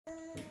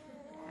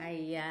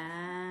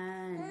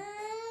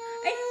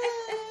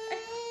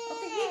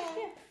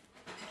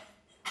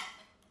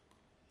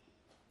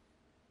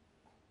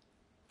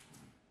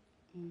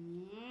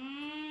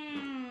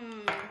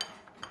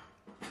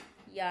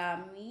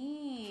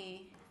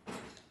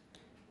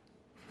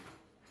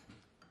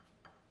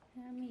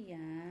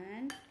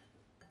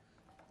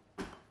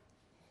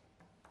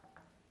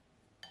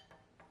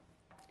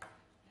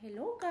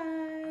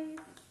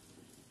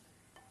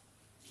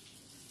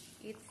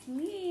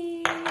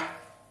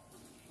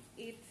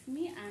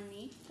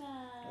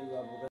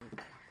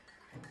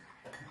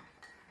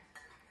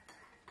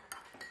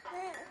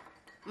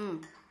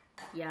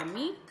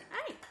Yummy.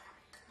 Ay!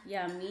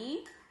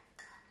 Yummy.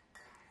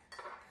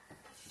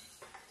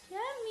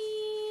 Yummy.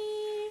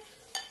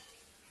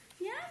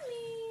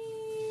 Yummy.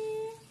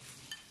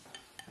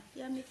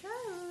 Yummy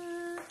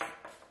carrots.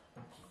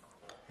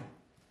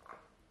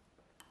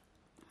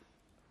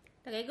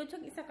 Tagay ko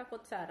siyang isa ka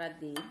kutsara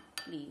di,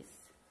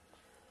 please.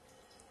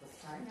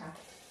 Kutsara.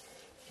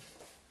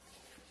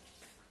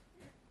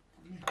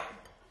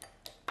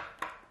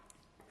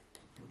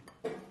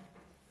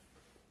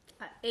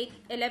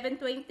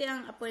 11:20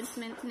 ang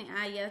appointment ni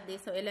Aya di.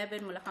 So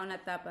 11 mula ka na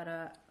ta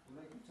para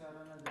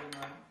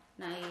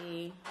na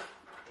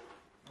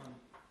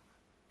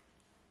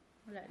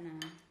wala na.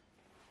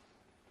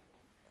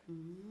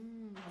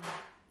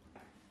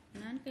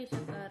 Nan kay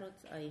siya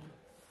carrots ay.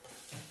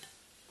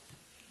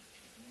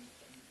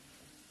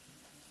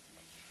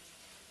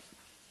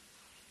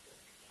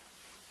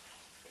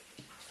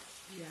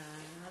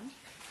 Jam.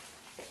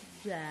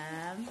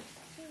 Jam.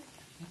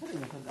 Ano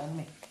yung sudan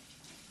mo?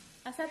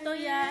 Asa to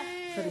ya?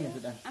 Ano yung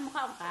sudan?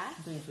 Mukhaon ka?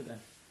 Ano yung sudan?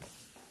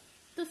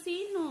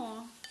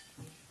 Tosino.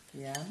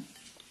 Yan.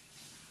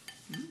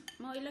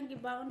 Mau ilang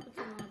gibaon ko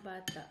sa mga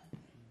bata.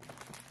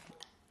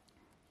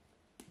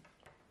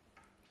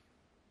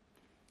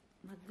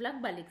 Mag-vlog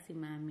balik si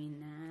Mami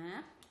na.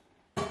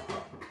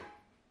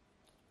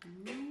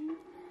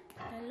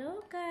 Hello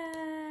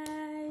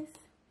guys.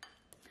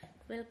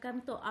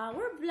 Welcome to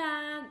our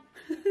vlog.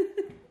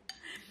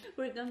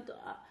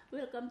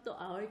 welcome to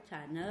our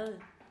channel.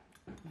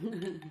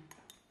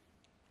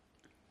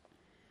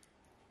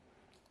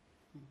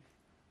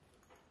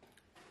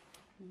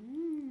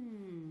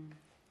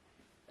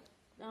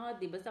 Ah,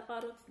 di ba sa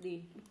carrots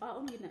di?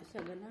 Paong yun na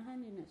siya,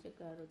 ganahan yun na siya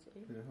carrots.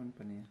 Pilahon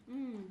pa niya.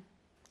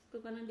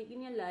 Kung ka nandito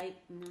niya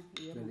like na.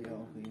 Dali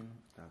ako kayo.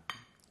 Tapos.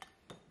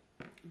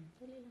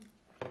 Dali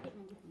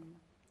lang.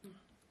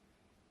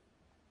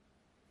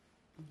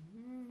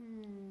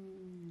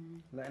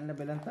 Lain na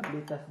bilang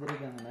tablitas diri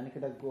gang nani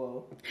kadag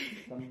ko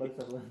tambal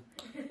sa kuan.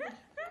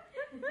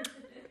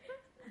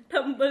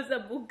 Tambal sa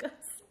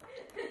bugas.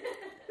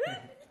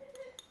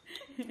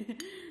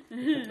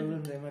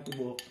 Tulon sa mga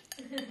tibok.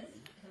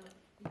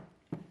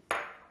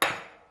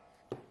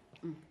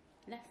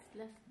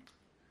 Last.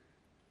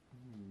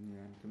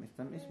 Yan,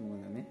 tamis mo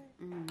na ni.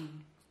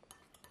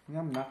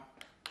 Ngam nak.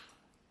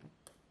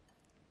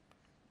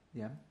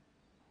 Yan.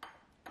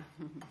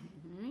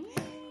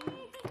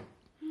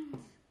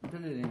 Ito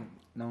rin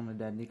nang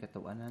nadali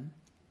katawanan.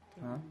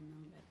 Ha?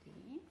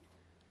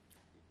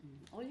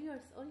 All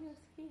yours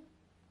here.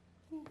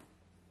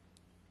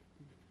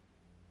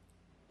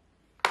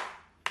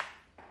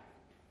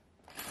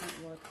 Hot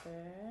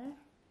water.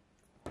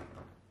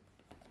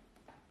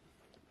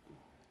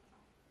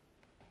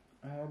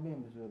 Abi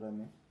ang basura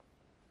ni.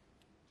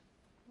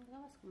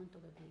 Lawas ko man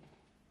to gabi.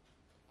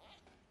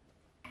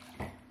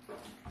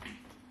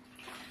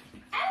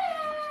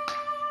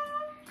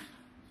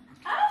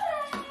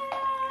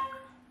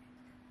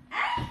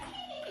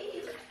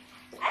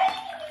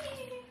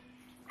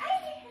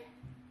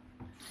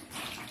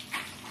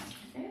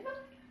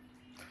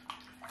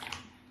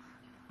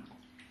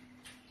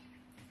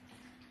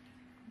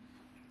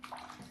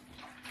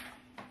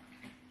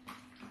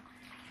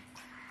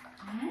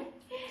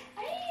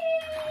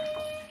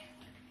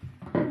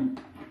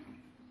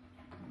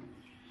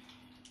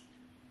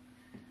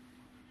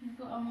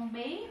 Ito ang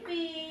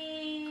baby.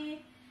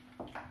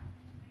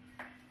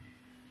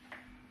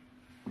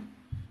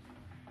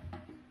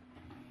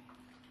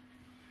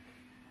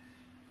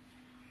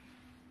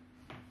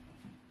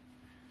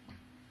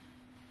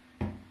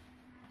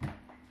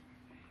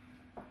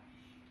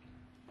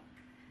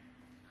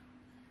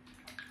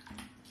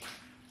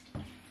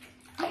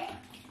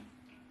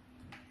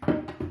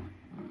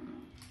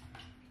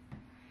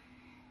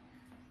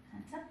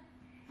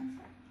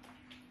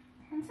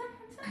 Hands up.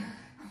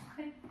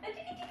 Okay.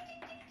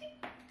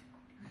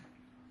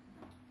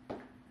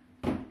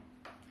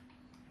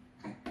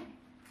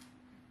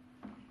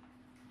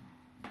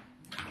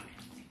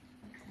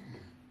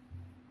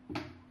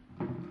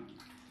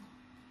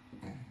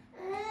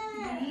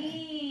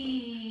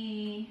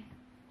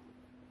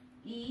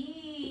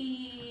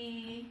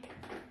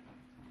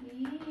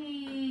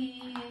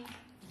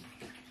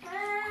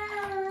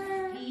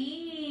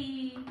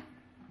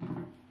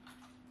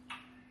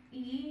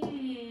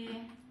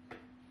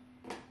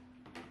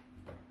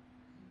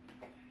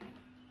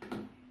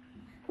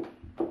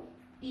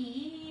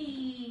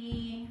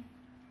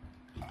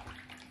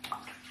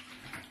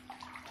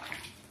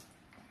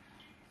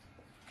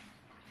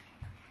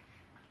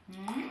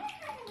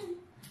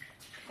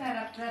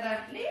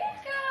 Sarap-sarap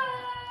lika.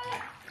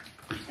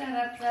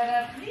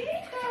 Sarap-sarap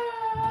lika.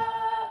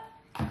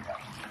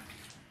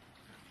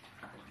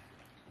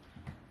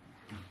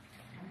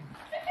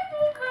 Look at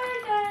her,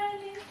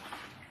 darling.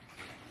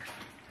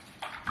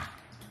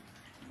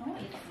 Oh,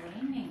 it's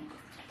raining.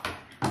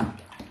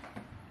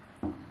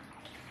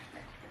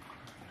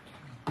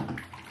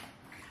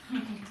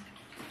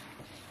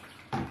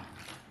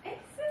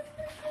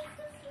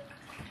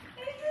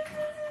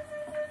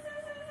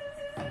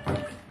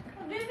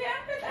 Baby,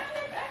 akit.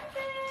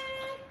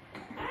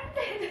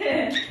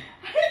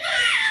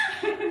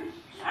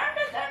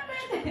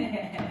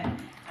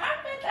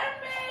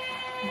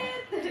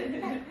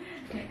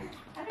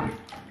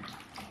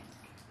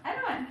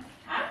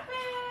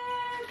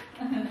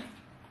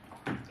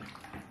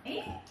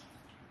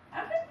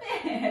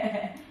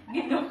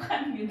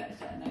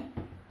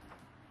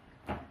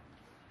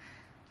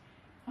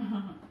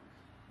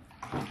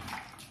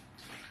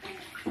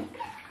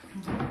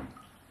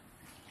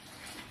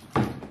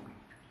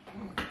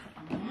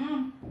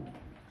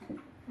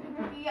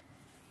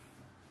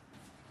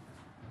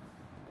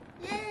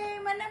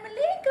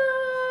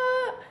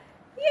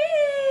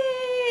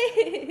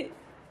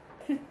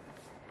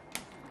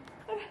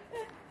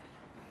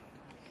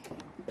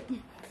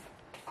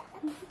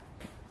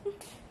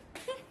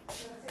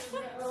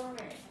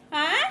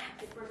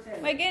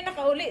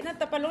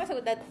 palungan sa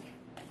udad.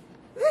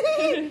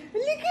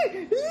 Halika!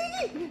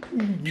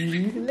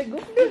 Hindi,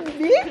 lagok doon,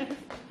 Bi.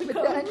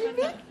 Bataan niyo,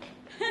 Bi.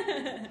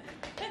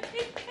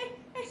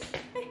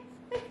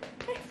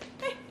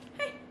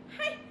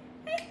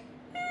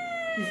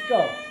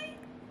 Isko.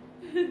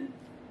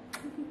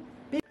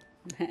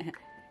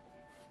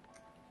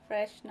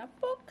 Fresh na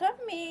po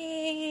kami.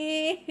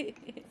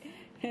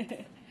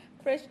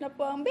 Fresh na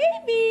po ang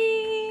baby.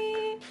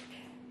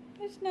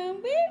 Fresh na ang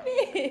baby.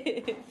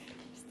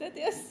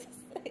 Steady as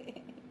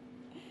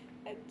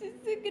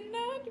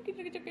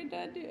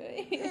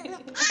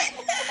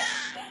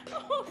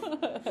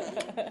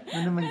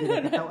Ano man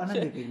dyan? Katawan na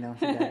bibig na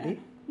si Daddy?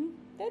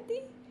 Daddy?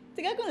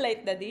 Sige akong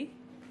light, Daddy.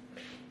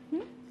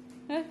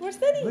 Where's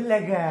Daddy?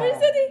 Bulaga!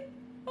 Where's Daddy?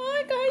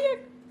 Ay, kayak.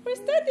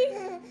 Where's Daddy?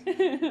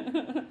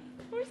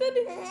 Where's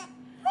Daddy?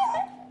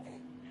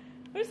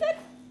 Where's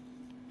Daddy?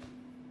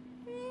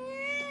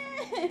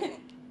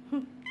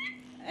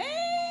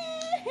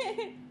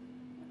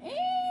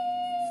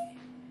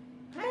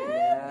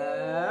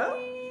 Hello?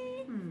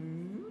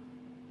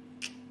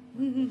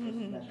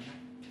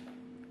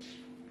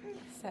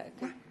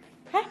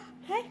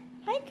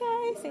 Hi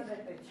guys.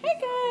 Hi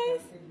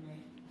guys.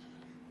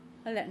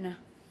 Wala na.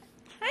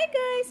 Hi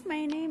guys,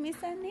 my name is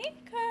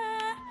Anika.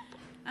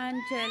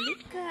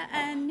 Angelica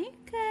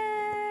Anika.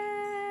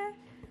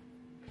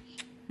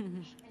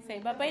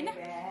 Say bye-bye na.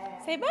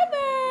 Say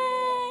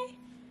bye-bye.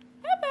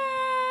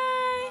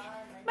 Bye-bye.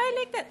 Bye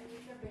like that.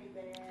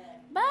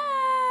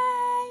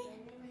 Bye.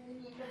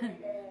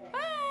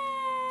 Bye.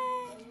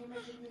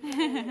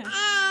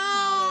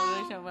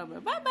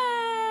 Bye-bye.